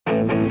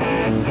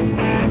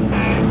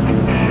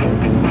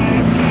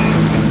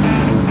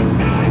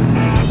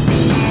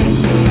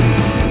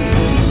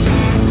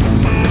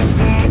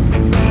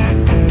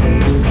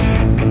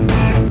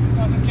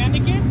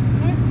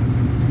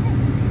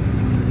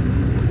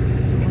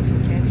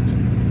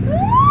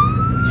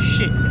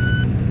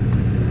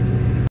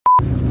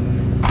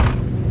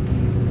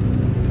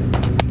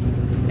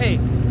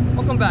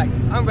Back.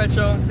 I'm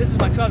Retro. This is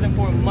my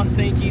 2004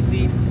 Mustang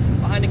GT.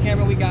 Behind the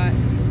camera we got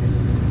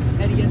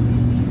Eddie.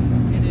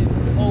 It is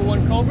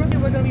 01 Cobra.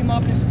 We're gonna be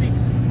mopping the streets.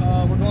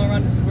 We're going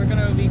around this. We're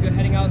gonna be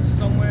heading out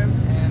somewhere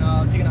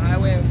and taking a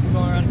highway. And we're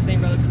going around the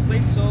same relative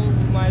place, so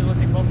we might as well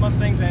take both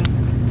Mustangs and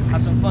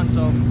have some fun.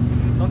 So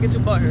don't get too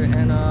butthurt.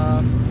 And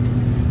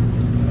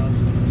what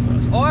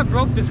else? Oh, I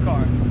broke this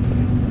car,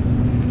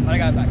 but I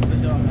got it back.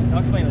 So I'll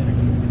explain later.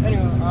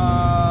 Anyway,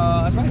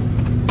 that's right.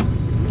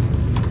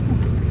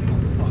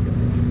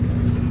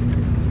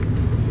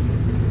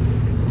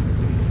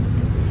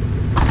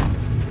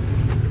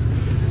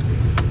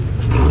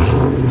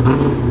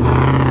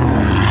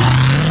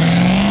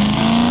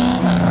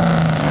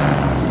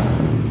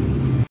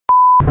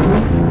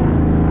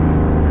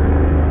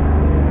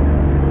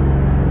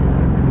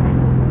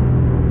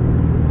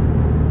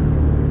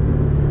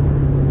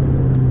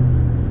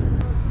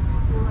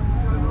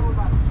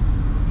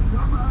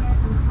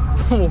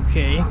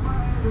 Okay.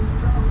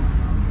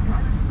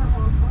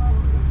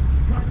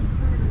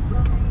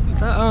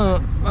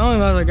 I don't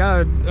know if I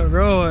got a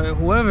girl or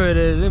whoever it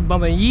is, they're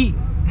bumping yeet.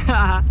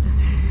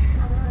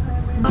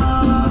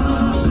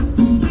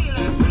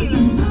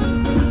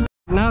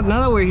 Now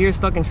that we're here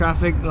stuck in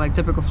traffic, like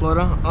typical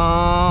Florida,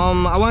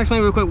 I want to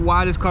explain real quick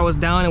why this car was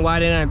down and why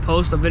didn't I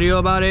post a video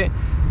about it.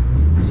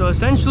 So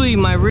essentially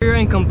my rear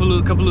end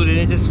completed.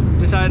 It just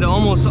decided to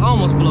almost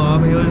blow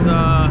up. It was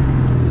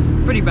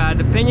pretty bad.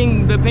 The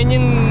pinion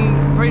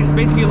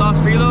basically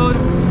lost preload.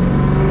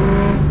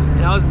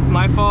 And that was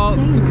my fault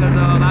because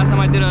last time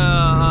I did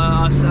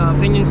a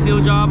pinion seal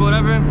job or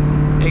whatever,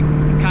 it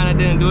kind of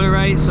didn't do it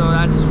right, so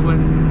that's what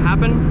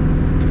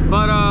happened.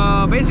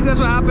 But basically that's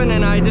what happened,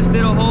 and I just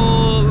did a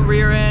whole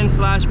rear end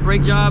 /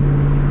 brake job,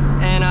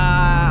 and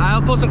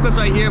I'll post some clips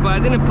right here, but I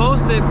didn't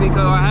post it because,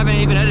 or I haven't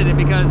even edited it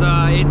because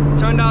it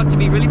turned out to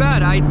be really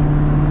bad. I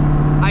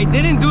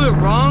didn't do it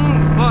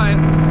wrong,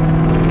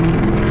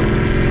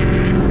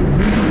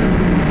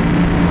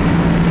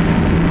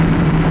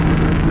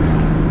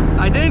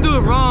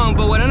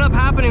 but what ended up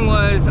happening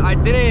was I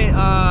didn't,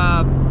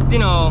 you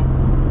know,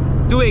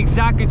 do it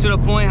exactly to the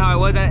point how it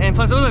was, and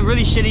plus it was a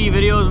really shitty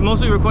video,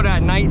 mostly recorded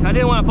at night, so I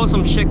didn't want to post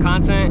some shit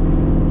content,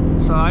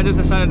 so I just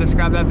decided to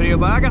scrap that video.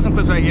 But I got some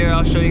clips right here.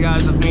 I'll show you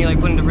guys of me like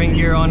putting the ring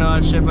gear on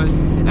shit, but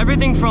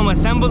everything from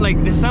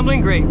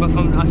disassembling great, but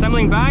from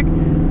assembling back,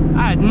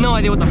 I had no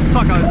idea what the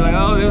fuck I was doing.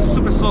 Oh, it was a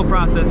super slow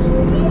process.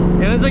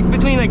 It was like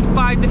between like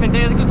 5 different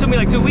days. It took me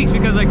like 2 weeks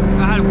because like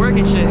I had work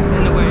and shit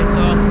in the way,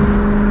 so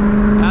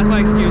that's my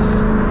excuse.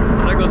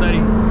 There goes Eddie.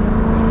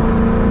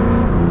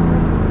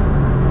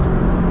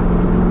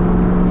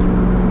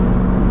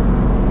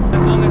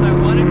 As long as I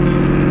wanted to.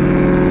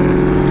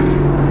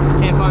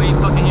 Can't probably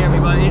fucking hear me,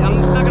 but I'm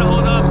just not gonna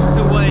hold up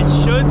to what it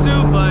should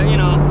do, but you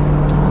know,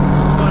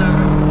 whatever.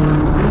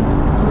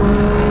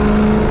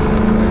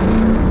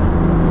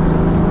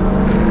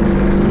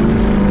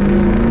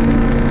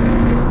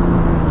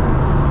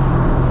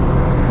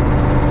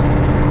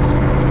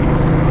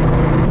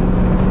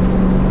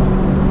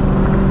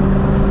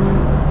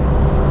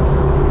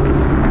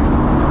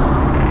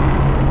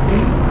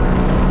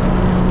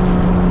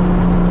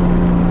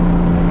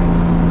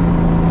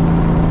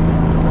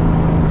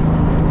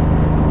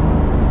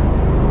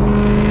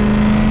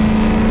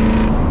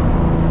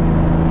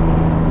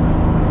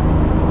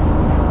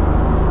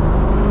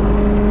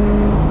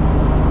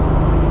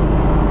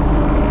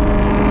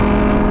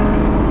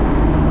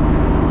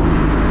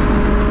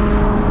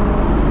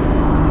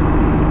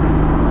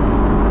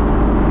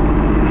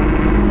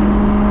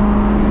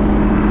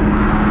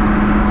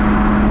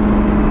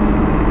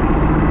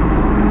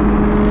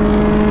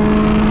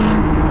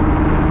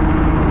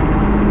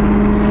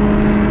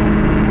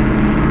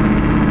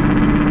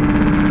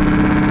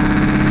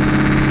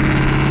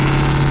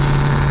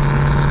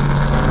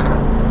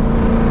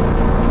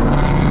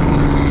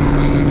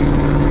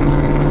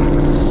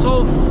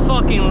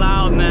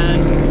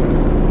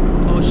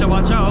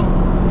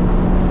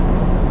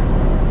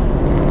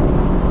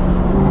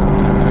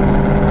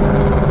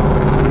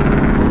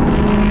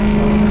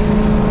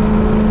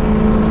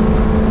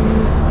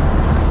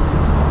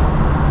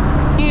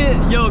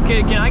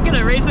 Can I get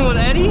a racing with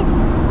Eddie? We'll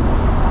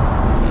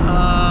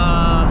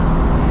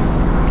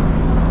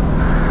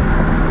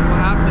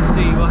have to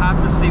see. We'll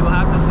have to see. We'll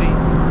have to see.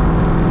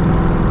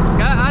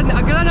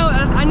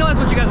 I know that's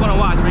what you guys want to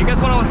watch, but you guys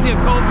want to see a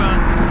Cobra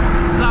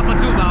slap a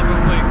tube out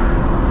real quick.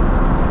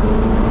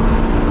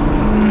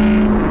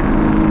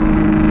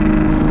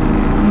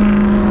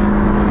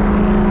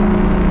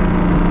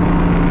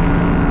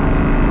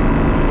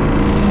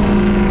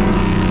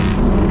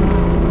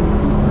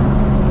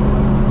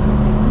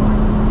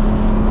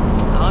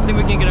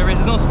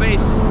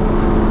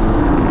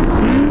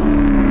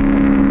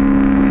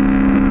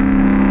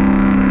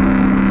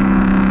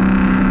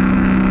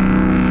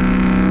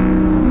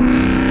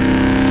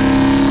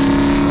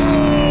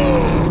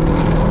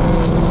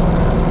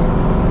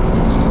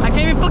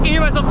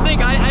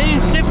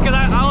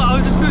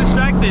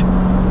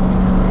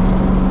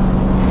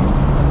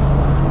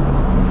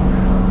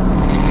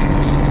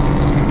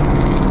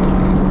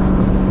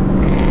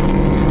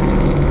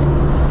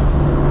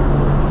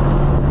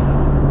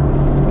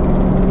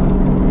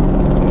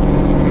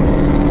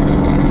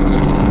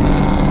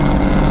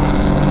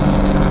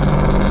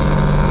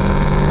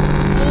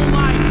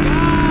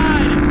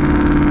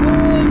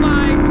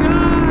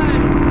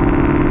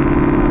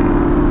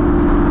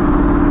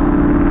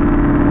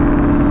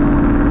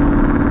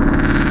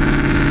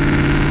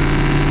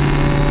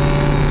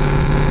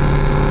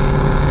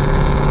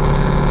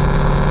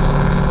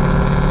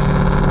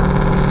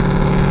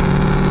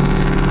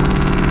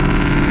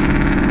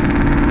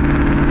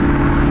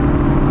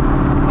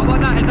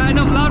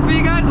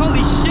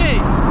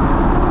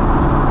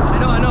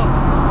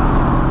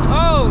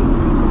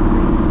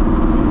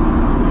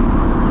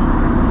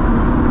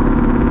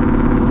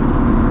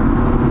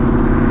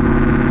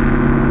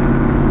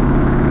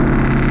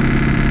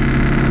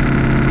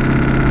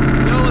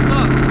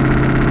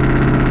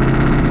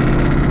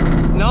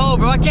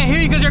 I can't hear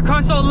you because your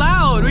car's so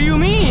loud. What do you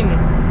mean?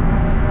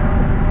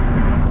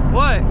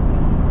 What?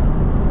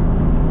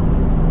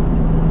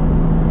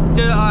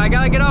 I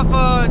gotta get off,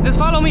 just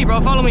follow me,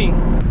 bro, follow me.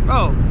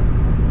 Bro,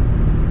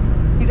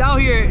 he's out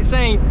here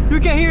saying, you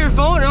can't hear your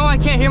phone? No, I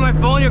can't hear my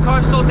phone, your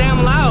car's so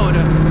damn loud.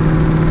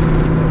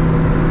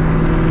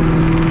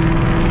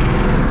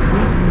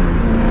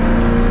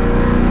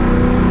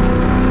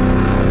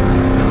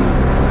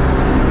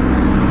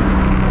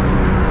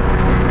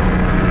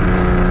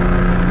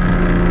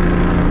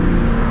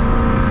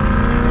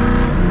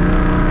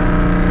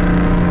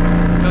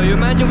 Yo, you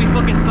imagine we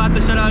fucking slapped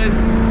the shit out of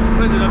this.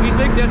 What is it, a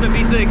V6? Yeah, it's a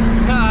V6.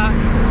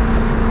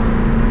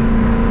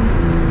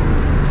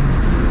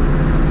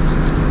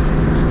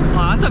 Oh,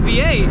 that's a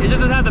V8. It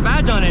just doesn't have the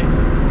badge on it.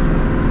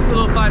 It's a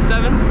little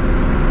 5.7.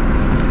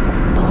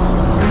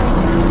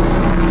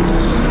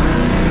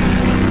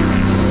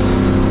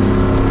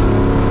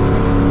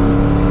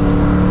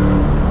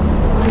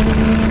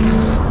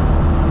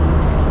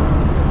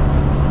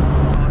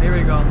 Oh, here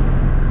we go.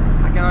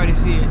 I can already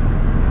see it.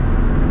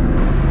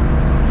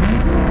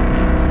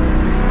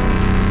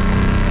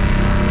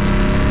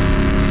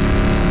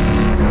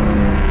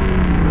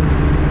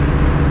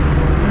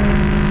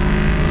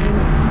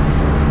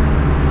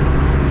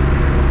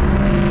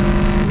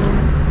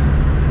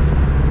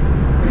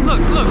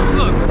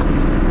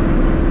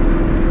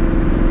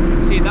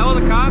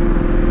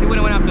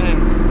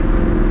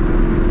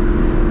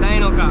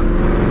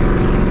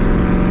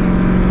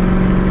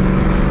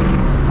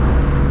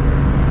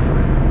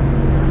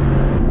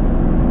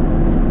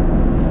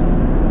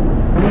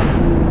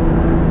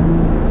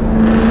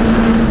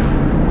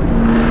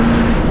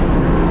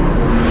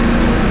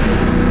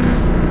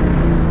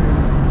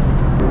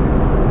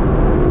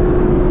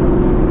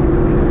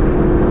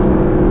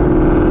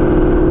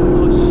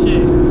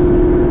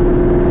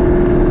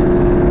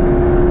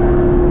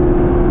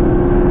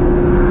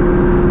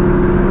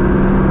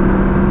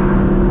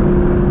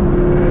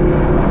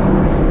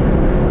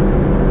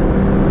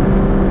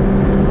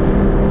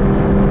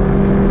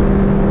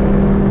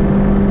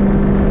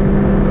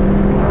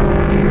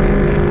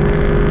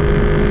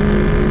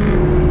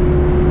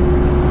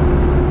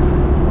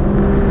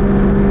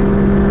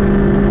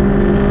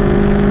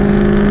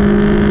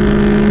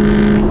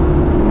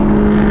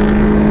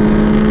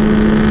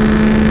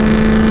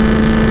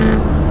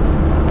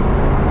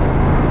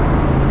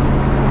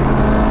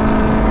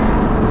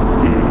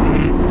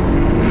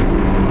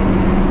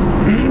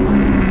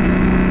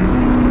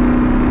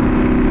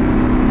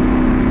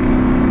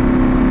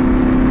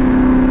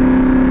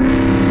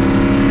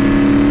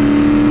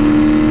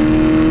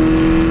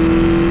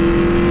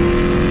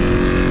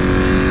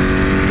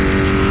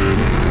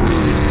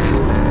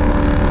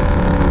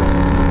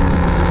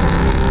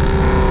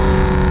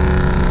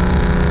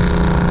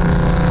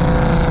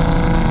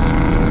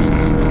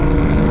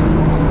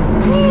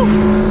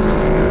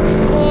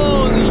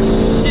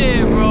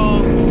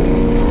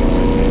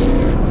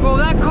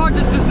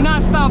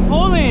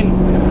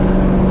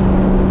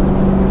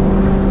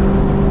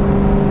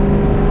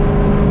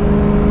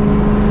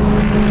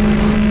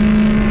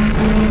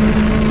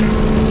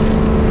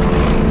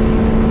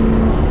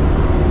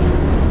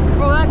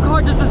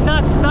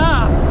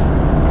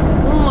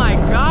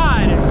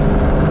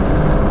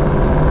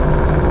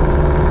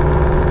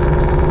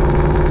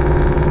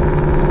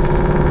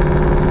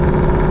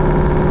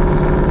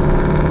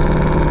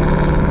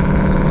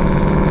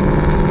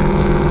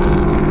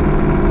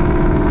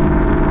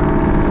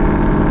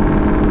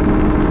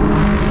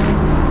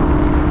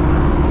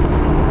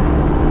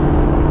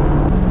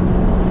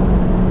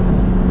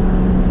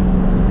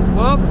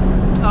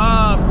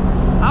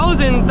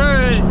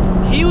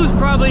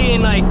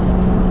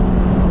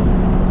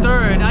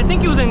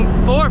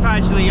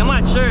 Actually, I'm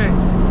not sure,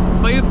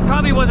 but he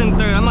probably wasn't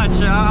third. I'm not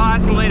sure. I'll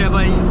ask him later.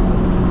 But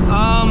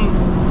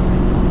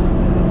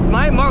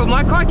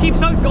my car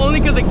keeps up only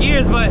because of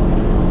gears, but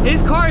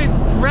his car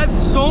revs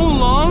so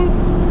long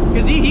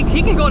because he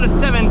can go to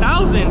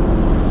 7,000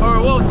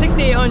 or well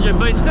 6,800,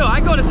 but still I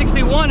go to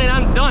 61 and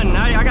I'm done.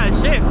 I got to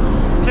shift.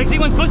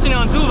 61's pushing it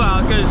on 2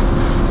 valves because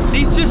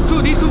these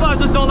two valves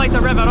just don't like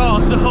to rev at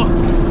all. So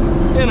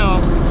you know,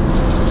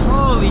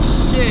 holy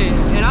shit.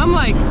 And I'm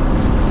like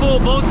full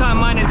bow tie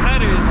minus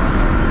headers.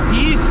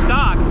 He's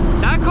stock.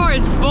 That car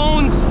is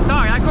bone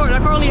stock. That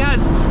car only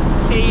has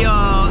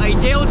a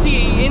JOT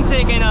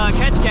intake and a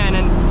catch can,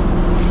 and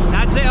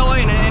that's it. Oh,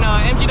 and an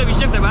MGW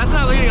shifter, but that's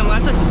not really,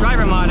 that's a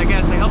driver mod, I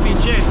guess, to help you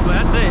shift, but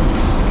that's it.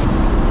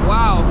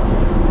 Wow,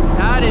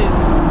 that is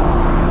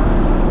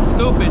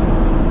stupid.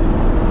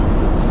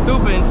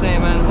 Stupid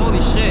insane, man.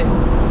 Holy shit.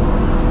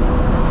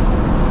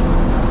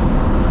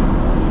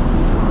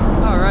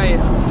 All right.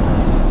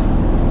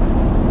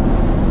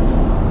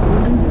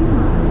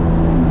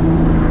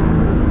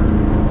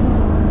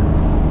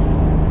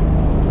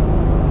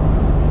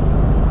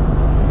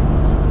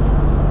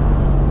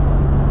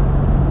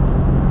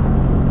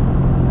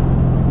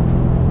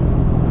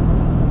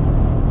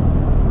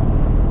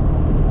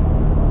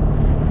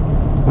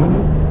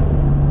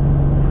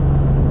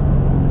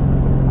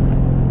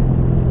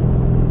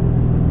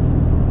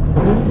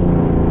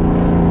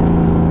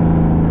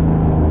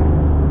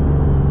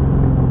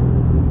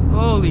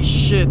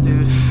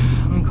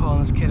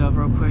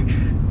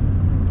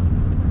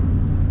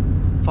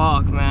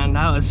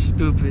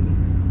 stupid.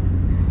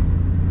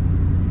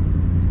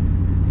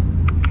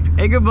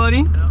 Hey, good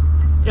buddy.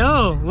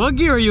 Yo, what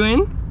gear are you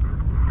in?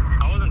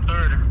 I was in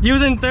third. You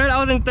was in third? I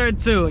was in third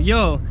too.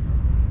 Yo,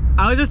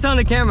 I was just telling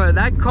the camera,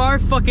 that car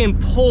fucking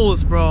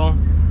pulls, bro.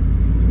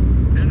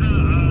 There's the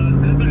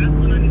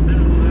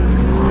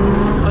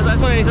S197. Oh, is that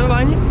S187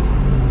 behind you?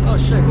 Oh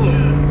shit, cool.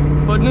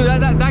 Yeah. But no,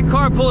 that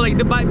car pulled like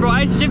the bike, bro.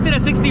 I shifted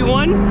at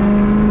 61,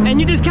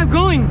 and you just kept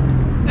going.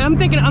 And I'm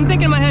thinking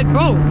in my head,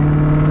 bro,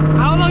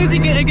 how long is he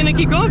gonna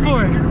keep going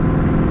for?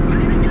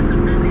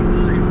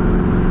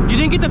 You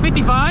didn't get to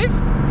 55?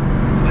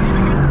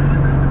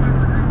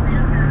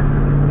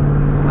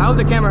 I hope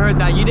the camera heard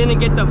that. You didn't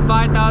get to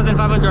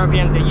 5,500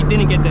 RPMs yet. You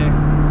didn't get there.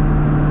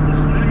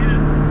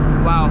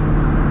 Wow.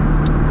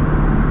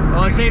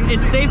 Well, it's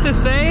safe to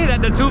say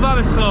that the 2.5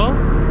 is slow.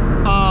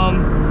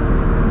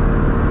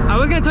 I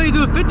was gonna tell you to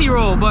do a 50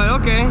 roll, but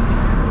okay.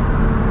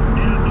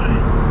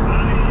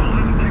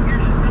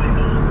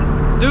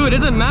 Dude, it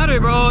doesn't matter,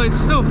 bro. It's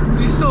still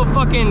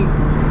fucking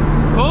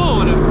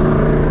cold.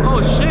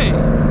 Oh shit.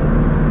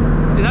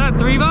 Is that a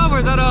 3 valve or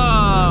is that a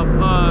I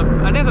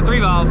think it's a 3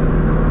 valve.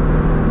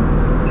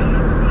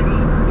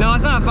 No,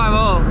 it's not a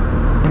 5.0.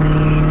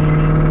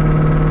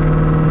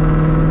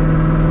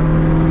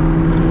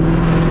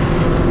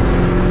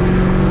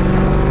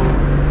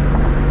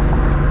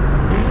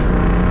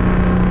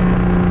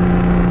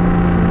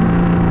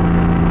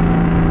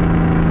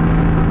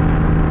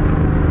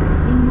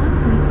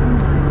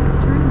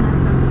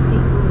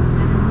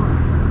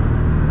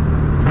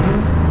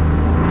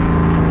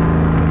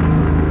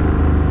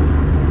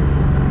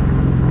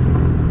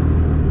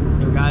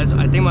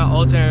 I think my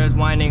alternator is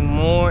winding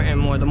more and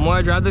more. The more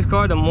I drive this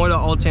car, the more the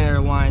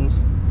alternator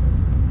winds.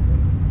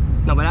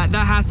 No, but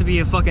that has to be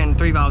a fucking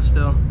 3 valve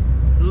still.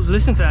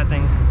 Listen to that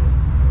thing.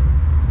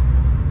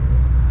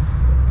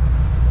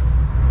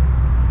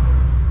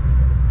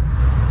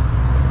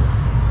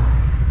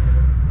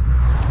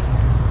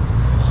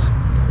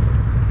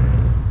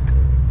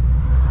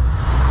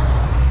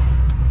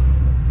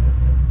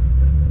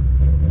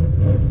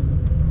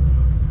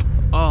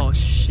 Oh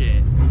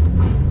shit.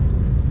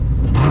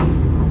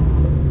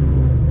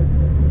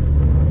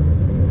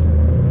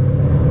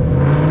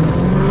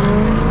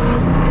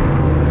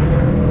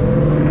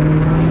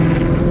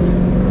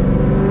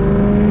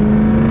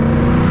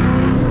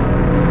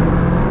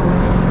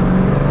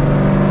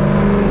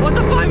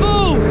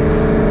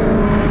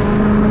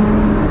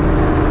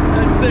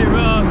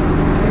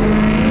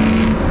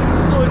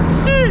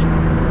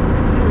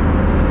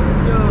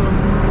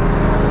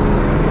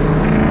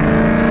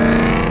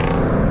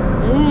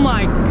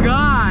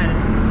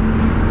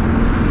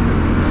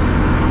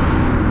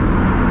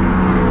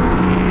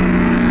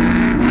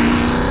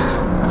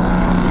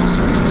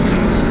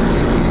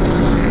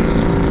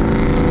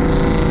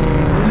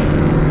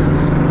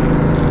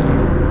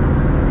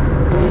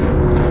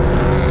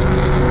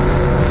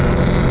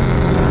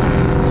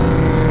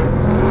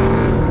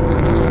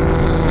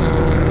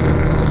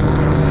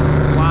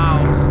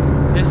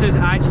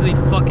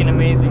 Fucking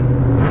amazing.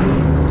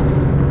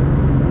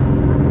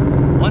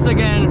 Once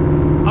again,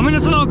 I'm in a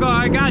slow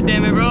car. God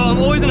damn it, bro. I'm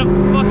always in a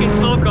fucking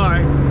slow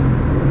car.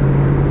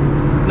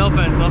 No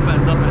offense, no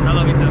offense, no offense. I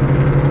love you too.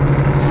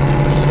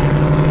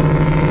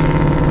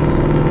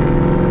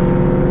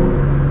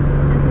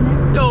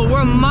 Yo,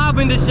 we're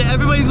mobbing this shit.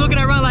 Everybody's looking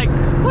around like,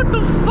 what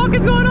the fuck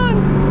is going on?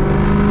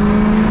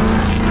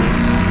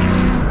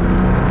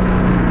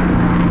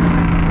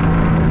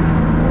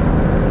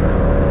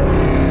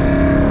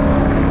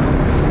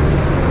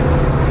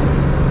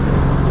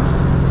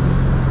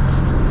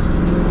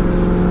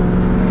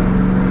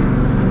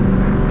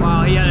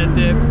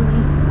 Dip.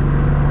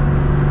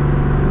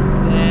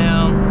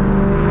 Damn.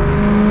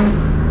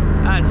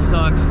 That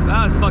sucks.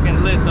 That was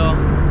fucking lit though.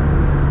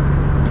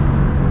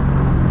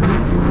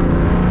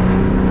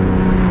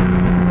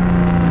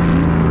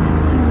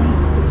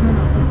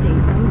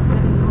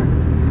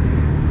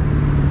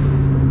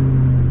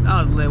 That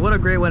was lit. What a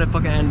great way to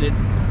fucking end it.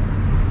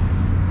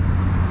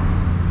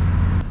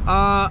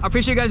 I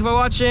appreciate you guys for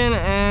watching,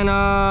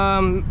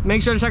 and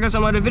make sure to check out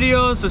some other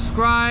videos,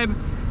 subscribe,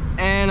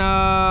 and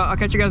I'll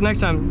catch you guys next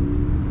time.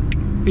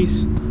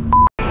 Peace.